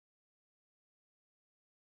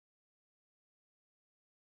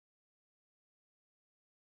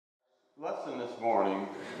Lesson this morning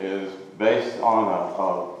is based on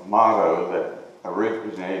a motto that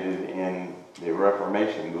originated in the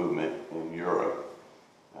Reformation movement in Europe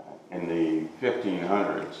in the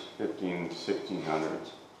 1600s,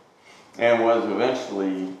 and was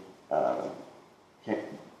eventually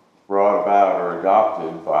brought about or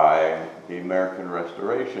adopted by the American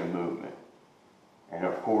Restoration movement. And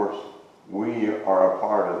of course, we are a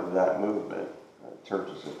part of that movement,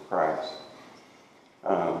 Churches of Christ.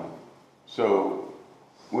 So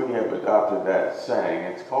we have adopted that saying.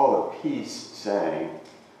 It's called a peace saying,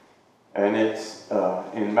 and it's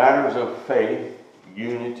in matters of faith,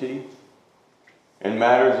 unity, in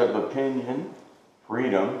matters of opinion,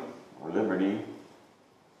 freedom or liberty,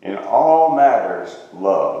 in all matters,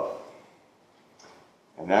 love.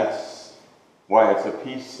 And that's why it's a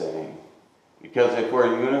peace saying, because if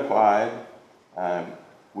we're unified,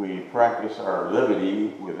 we practice our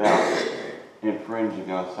liberty without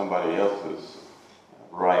infringing on somebody else's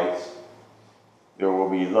rights, there will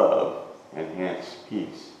be love and hence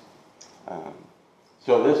peace.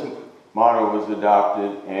 So this motto was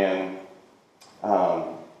adopted, and a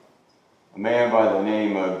man by the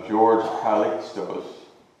name of George Calixtus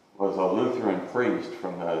was a Lutheran priest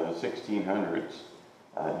from the 1600s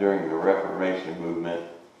during the Reformation movement,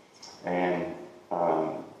 and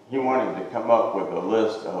he wanted to come up with a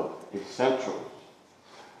list of essentials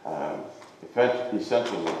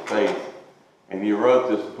of faith, and he wrote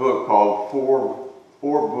this book called Four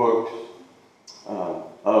Books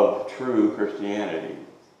of True Christianity.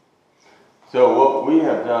 So what we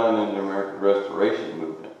have done in the American Restoration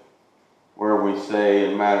movement, where we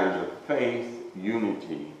say in matters of faith,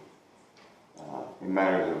 unity, in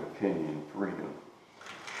matters of opinion, freedom.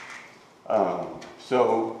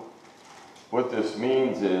 So what this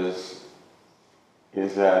means is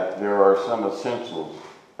that there are some essentials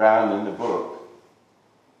found in the book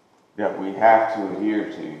that we have to adhere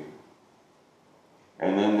to.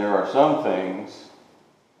 And then there are some things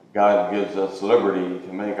God gives us liberty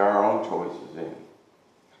to make our own choices in.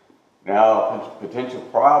 Now, a potential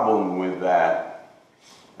problem with that,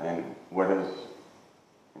 and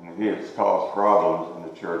it has caused problems in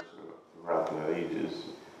the church throughout the ages,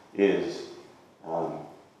 is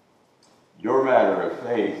your matter of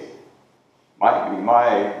faith might be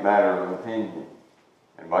my matter of opinion,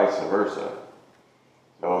 and vice versa.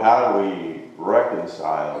 So how do we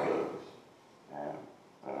reconcile those?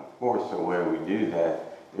 And of course, the way we do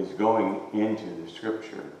that is going into the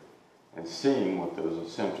Scripture and seeing what those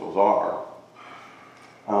essentials are.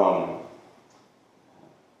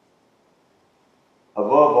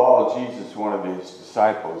 Above all, Jesus wanted his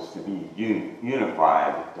disciples to be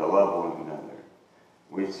unified, to love one another.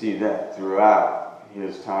 We see that throughout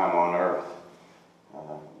his time on earth,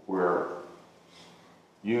 where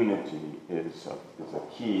unity is a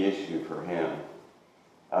key issue for him.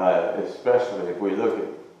 Especially if we look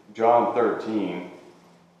at John 13,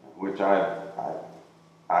 which I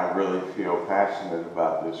really feel passionate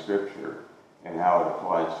about this scripture and how it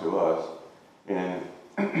applies to us. And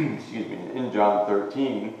in John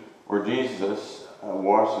 13, where Jesus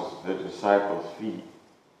washes the disciples' feet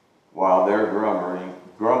while they're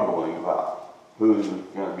grumbling about who's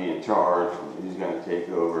going to be in charge and who's going to take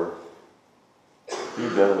over. He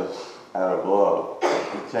does out of love.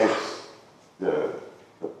 He takes the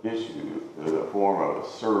issue in the form of a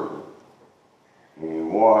servant, and he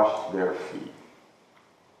washed their feet.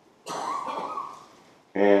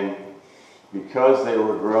 And because they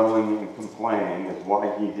were grumbling and complaining is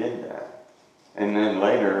why he did that. And then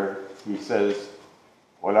later he says,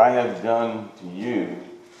 what I have done to you,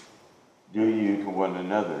 do you to one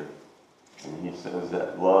another. And he says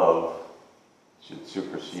that love should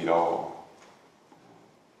supersede all.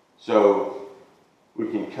 So we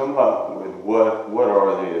can come up with what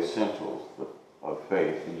are the essentials of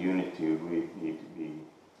faith, the unity we need to be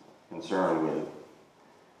concerned with.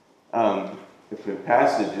 If a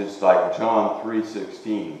passage is like John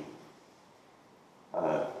 3:16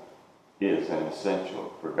 is an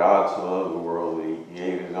essential. For God so loved the world that he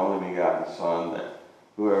gave his only begotten Son, that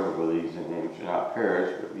whoever believes in him should not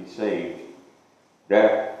perish but be saved.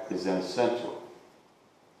 That is an essential.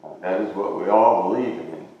 That is what we all believe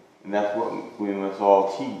in, and that's what we must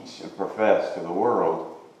all teach and profess to the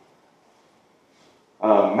world.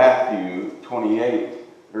 Matthew 28,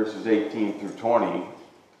 verses 18 through 20,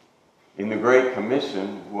 in the Great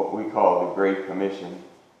Commission, what we call the Great Commission,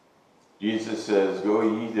 Jesus says, go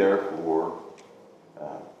ye therefore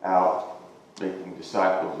out, making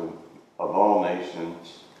disciples of all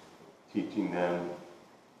nations, teaching them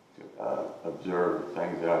to observe the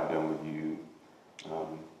things that I've done with you.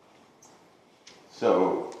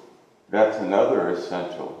 So That's another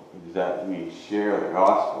essential, is that we share the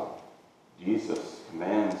gospel. Jesus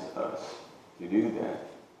commands us to do that.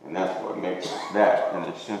 And that's what makes that an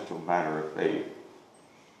essential matter of faith.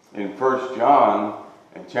 In 1 John,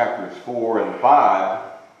 in chapters 4 and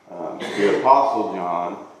 5, the Apostle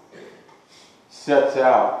John sets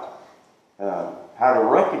out how to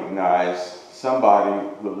recognize somebody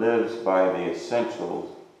who lives by the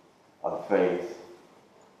essentials of faith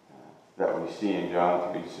that we see in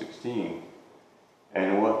John 3:16.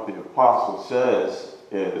 And what the apostle says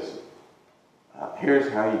is,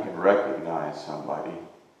 here's how you can recognize somebody.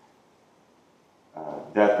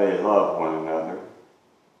 That they love one another,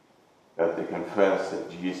 that they confess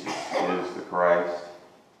that Jesus is the Christ,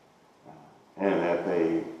 and that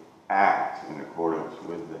they act in accordance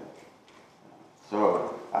with that.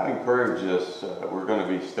 So I encourage us, we're going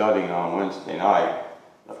to be studying on Wednesday night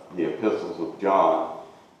the epistles of John,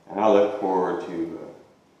 and I look forward to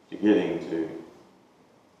getting to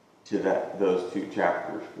those two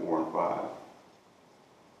chapters, 4 and 5.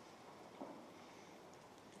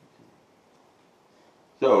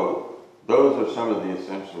 So those are some of the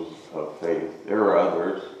essentials of faith. There are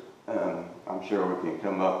others, I'm sure we can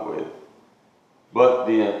come up with. But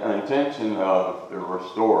the intention of the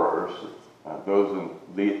restorers, those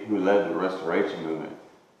who led the Restoration movement,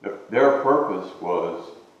 their purpose was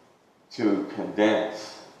to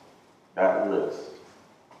condense that list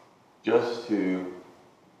just to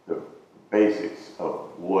the basics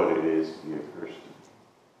of what it is to be a Christian.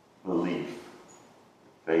 Belief,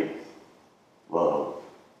 faith, love,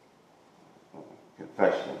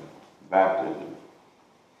 confession, baptism.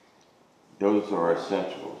 Those are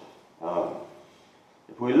essentials.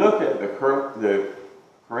 If we look at the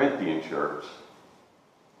Corinthian church,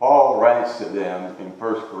 Paul writes to them in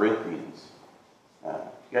 1 Corinthians. If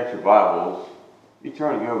you got your Bibles, you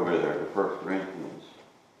turn over there to 1 Corinthians.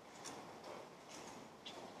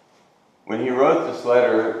 When he wrote this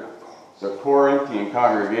letter, the Corinthian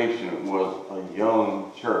congregation was a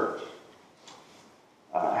young church.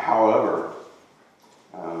 However,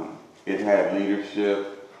 it had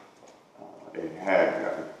leadership, it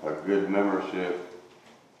had a good membership,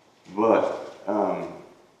 but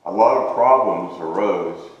a lot of problems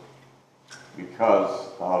arose because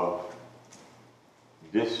of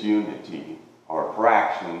disunity or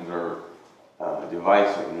fractions or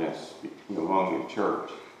divisiveness among the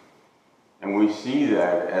church. And we see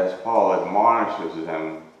that as Paul admonishes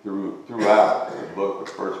them throughout the book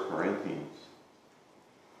of 1 Corinthians.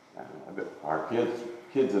 Our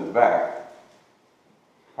kids in the back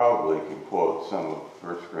probably can quote some of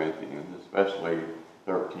 1 Corinthians, especially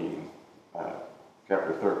 13,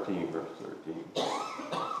 chapter 13, verse 13.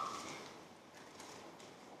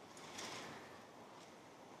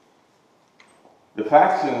 The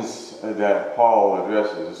factions that Paul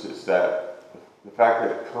addresses is that the fact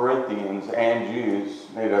that Corinthians and Jews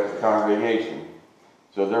made up the congregation.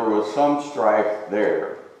 So there was some strife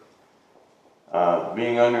there.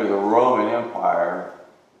 Being under the Roman Empire,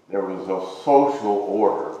 there was a social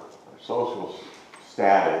order, a social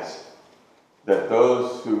status, that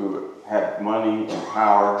those who had money and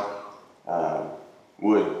power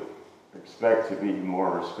would expect to be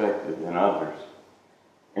more respected than others.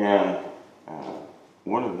 And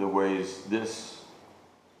one of the ways this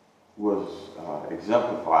was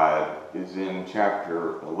exemplified is in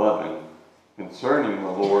chapter 11 concerning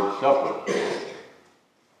the Lord's Supper.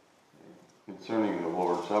 Concerning the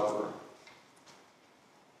Lord's Supper.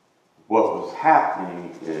 What was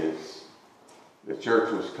happening is the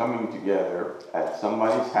church was coming together at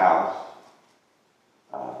somebody's house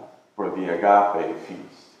for the agape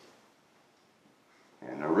feast.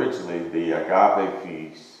 And originally the agape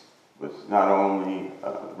feast was not only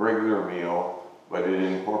a regular meal, but it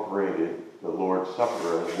incorporated the Lord's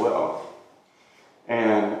Supper as well.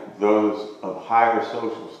 And those of higher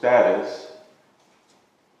social status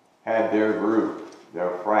had their group, their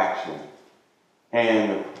fraction.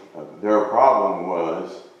 And their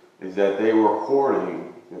problem is that they were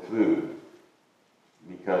hoarding the food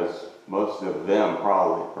because most of them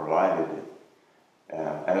probably provided it,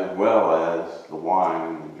 as well as the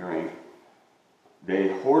wine and the drink. They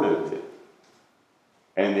hoarded it,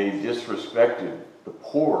 and they disrespected the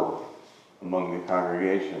poor among the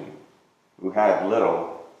congregation who had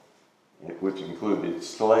little, which included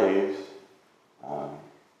slaves,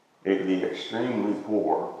 the extremely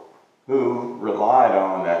poor, who relied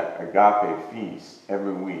on that agape feast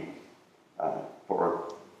every week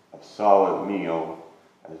for a solid meal,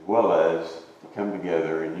 as well as to come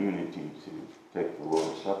together in unity to take the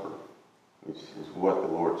Lord's Supper, which is what the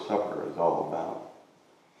Lord's Supper is all about.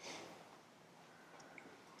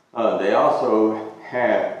 They also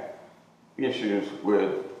had issues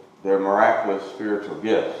with their miraculous spiritual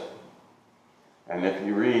gifts. And if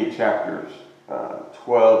you read chapters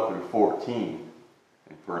 12 through 14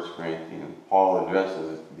 in 1 Corinthians, Paul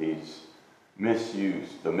addresses the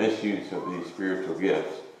misuse of these spiritual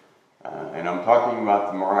gifts. And I'm talking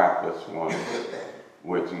about the miraculous ones,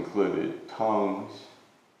 which included tongues,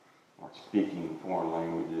 or speaking foreign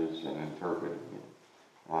languages and interpreting it.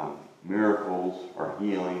 Miracles of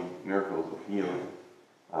healing,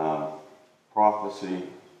 prophecy.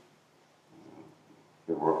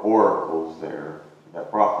 There were oracles there that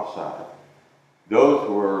prophesied. Those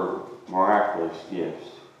were miraculous gifts.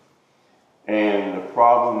 And the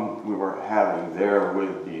problem we were having there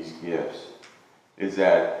with these gifts is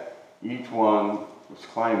that each one was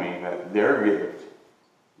claiming that their gift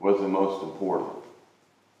was the most important.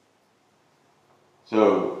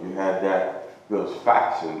 So you had those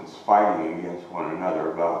factions fighting against one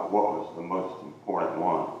another about what was the most important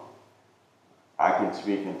one. I can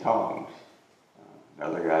speak in tongues.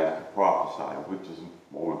 Another guy can prophesy, which is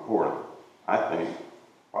more important. I think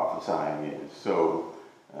prophesying is. So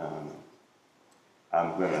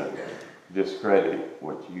I'm going to discredit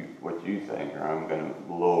what you think, or I'm going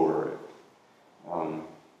to lower it.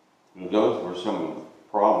 Those were some of the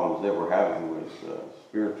problems they were having with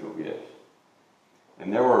spiritual gifts.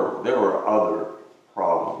 And there were other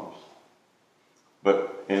problems.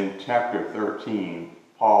 But in chapter 13,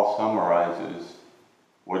 Paul summarizes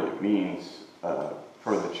what it means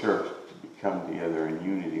for the church to come together in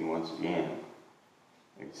unity once again.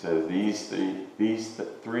 It says, these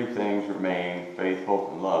three things remain: faith,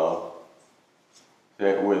 hope, and love.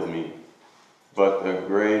 Say it with me. But the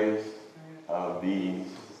greatest of these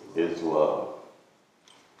is love.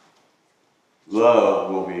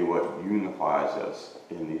 Love will be what unifies us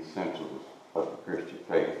in the essentials of the Christian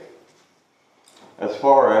faith. As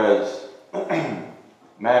far as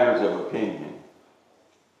matters of opinion,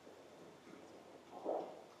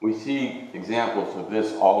 we see examples of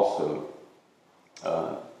this also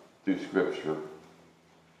through Scripture.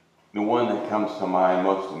 The one that comes to mind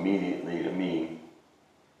most immediately to me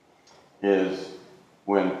is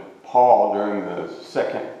when Paul, during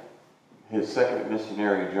his second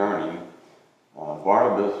missionary journey,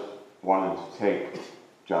 Barnabas wanted to take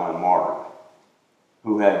John Mark,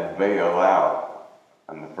 who had bailed out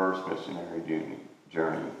on the first missionary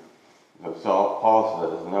journey. So Paul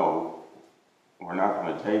says, no, we're not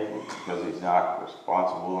going to take him because he's not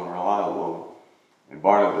responsible and reliable. And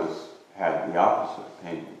Barnabas had the opposite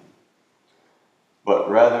opinion. But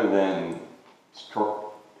rather than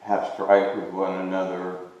have strife with one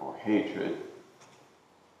another or hatred,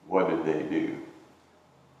 what did they do?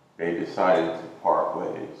 They decided to part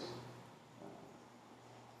ways.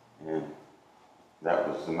 And that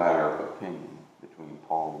was the matter of opinion between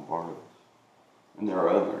Paul and Barnabas. And there are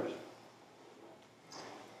others.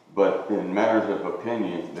 But in matters of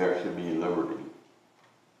opinion, there should be liberty.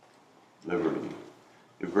 Liberty.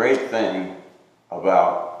 The great thing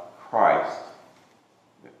about Christ,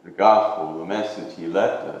 the gospel, the message he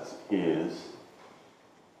left us is,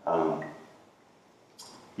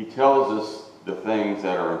 he tells us the things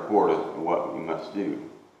that are important and what we must do.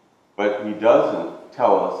 But he doesn't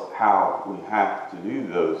tell us how we have to do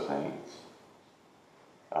those things.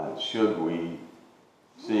 Should we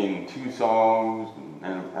sing 2 songs and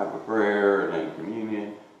then have a prayer and then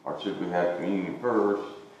communion? Or should we have communion first?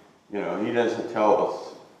 He doesn't tell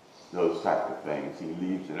us those type of things. He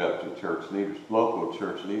leaves it up to church leaders, local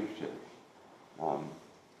church leadership. And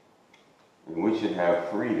we should have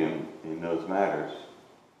freedom in those matters.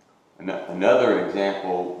 Another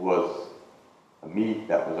example was a meat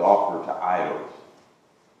that was offered to idols.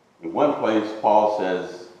 In one place, Paul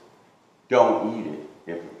says, don't eat it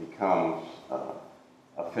if it becomes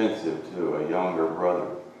offensive to a younger brother.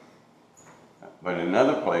 But in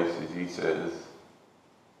other places, he says,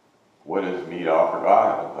 what is meat offered to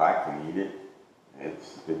idols? I can eat it.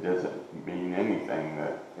 It doesn't mean anything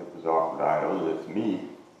that it was offered to idols. It's meat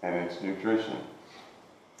and it's nutrition.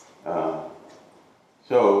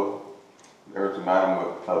 So there's a matter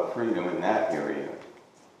of freedom in that area.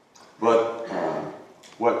 But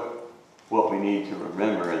what we need to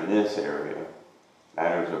remember in this area,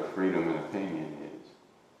 matters of freedom and opinion,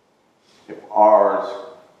 is if ours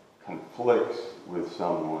conflicts with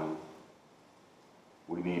someone,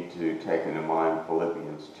 we need to take into mind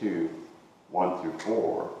Philippians 2, 1 through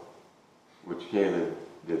 4, which Caleb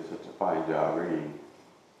did such a fine job reading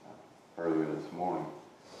earlier this morning.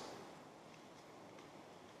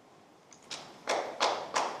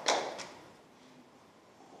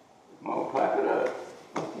 Come on, clap it up.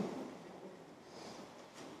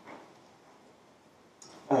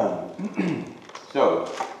 So,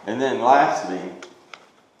 And then lastly,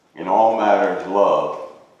 in all matters, love.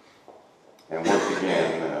 And once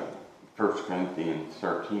again, 1 Corinthians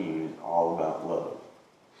 13 is all about love.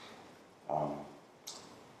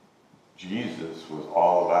 Jesus was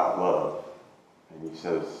all about love. And he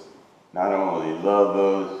says, not only love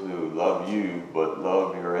those who love you, but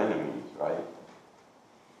love your enemies, right?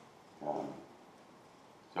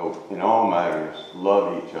 So in all matters,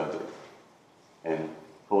 love each other. And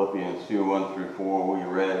Philippians 2, 1 through 4, we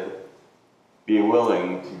read, be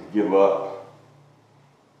willing to give up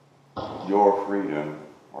your freedom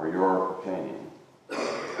or your opinion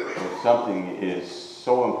if something is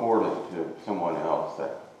so important to someone else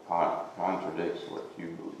that contradicts what you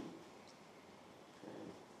believe.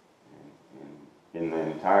 And in the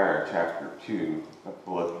entire chapter 2 of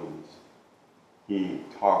Philippians, he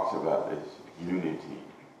talks about this unity.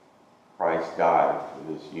 Christ died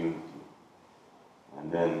for this unity.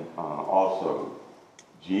 And then also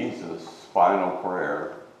Jesus' final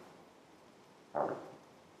prayer, or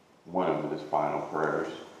one of his final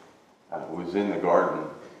prayers, was in the garden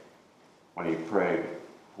when he prayed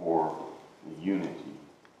for the unity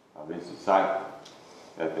of his disciples,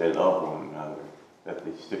 that they love one another, that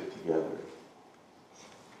they stick together.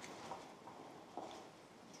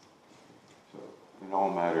 So, in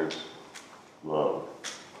all matters, love.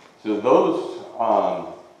 So those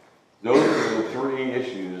are the three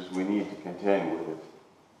issues we need to contend with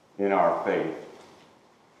in our faith.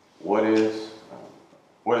 What is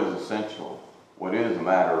essential? What is a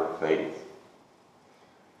matter of faith?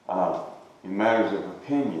 In matters of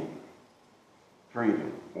opinion,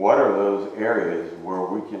 freedom. What are those areas where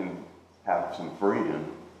we can have some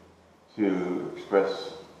freedom to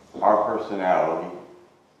express our personality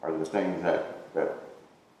or the things that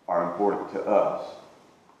are important to us?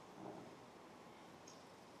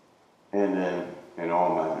 And then, in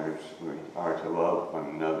all matters, we are to love one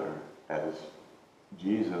another as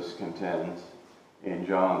Jesus contends in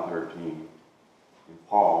John 13 and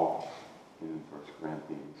Paul in 1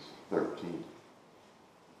 Corinthians 13.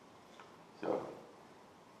 So,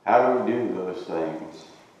 how do we do those things?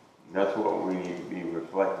 That's what we need to be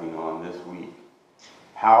reflecting on this week.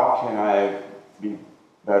 How can I be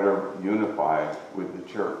better unified with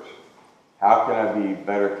the church? How can I be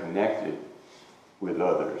better connected with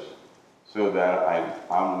others so that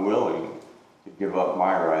I'm willing to give up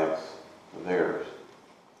my rights for theirs?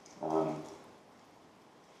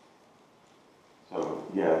 So,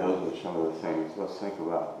 yeah, those are some of the things let's think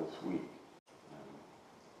about this week.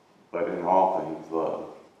 But in all things, love.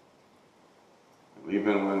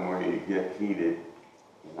 Even when we get heated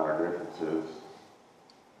in our differences,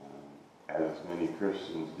 as many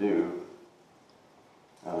Christians do,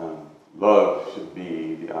 love should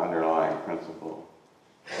be the underlying principle.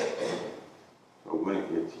 But when it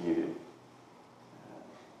gets heated,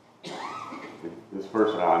 this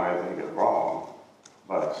person I may think is wrong,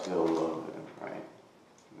 but I still love them, right?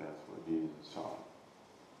 And that's what Jesus taught.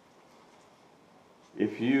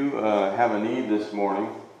 If you have a need this morning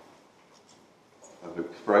of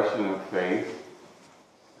expression of faith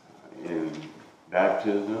in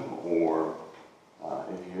baptism, or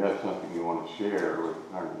if you have something you want to share with the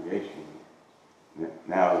congregation,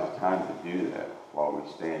 now is the time to do that while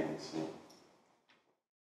we stand and sing.